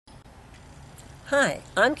Hi,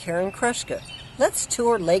 I'm Kruschka. Let's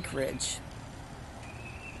tour Lake Ridge.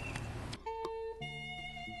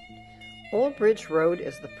 Old Bridge Road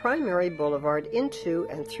is the primary boulevard into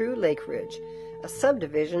and through Lake Ridge, a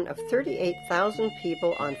subdivision of 38,000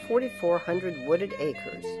 people on 4,400 wooded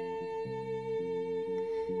acres.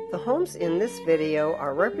 The homes in this video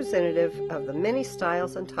are representative of the many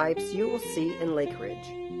styles and types you will see in Lake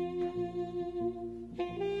Ridge.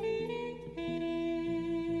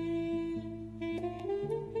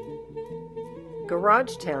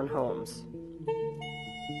 Garage townhomes,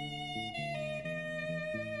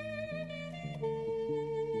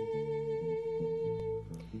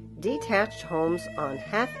 detached homes on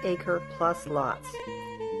half-acre plus lots.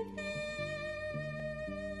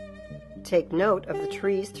 Take note of the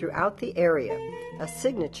trees throughout the area, a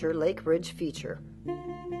signature Lake Ridge feature.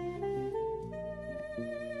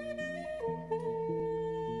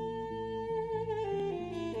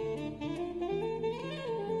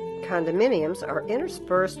 Condominiums are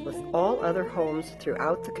interspersed with all other homes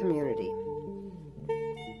throughout the community.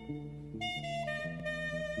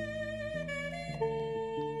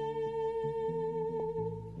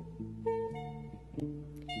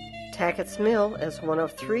 Tackett's Mill is one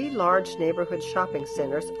of 3 large neighborhood shopping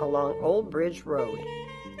centers along Old Bridge Road.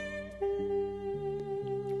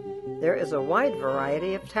 There is a wide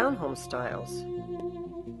variety of townhome styles.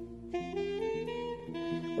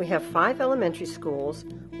 We have 5 elementary schools,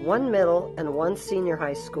 1 middle, and 1 senior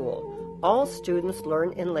high school. All students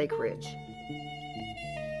learn in Lake Ridge.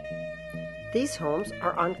 These homes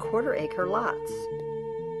are on quarter-acre lots.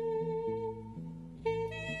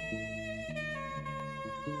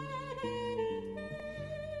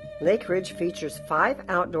 Lake Ridge features 5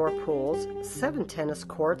 outdoor pools, 7 tennis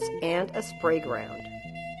courts, and a spray ground.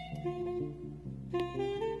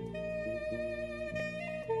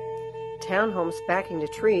 Townhomes backing to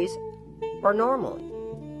trees are normal.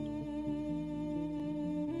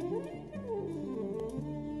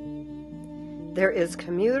 There is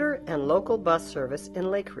commuter and local bus service in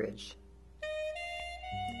Lake Ridge.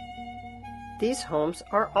 These homes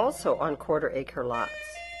are also on quarter-acre lots.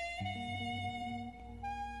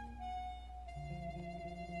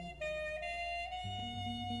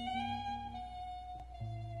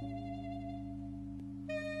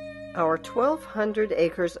 Our 1,200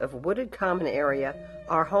 acres of wooded common area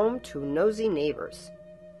are home to nosy neighbors.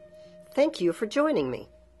 Thank you for joining me.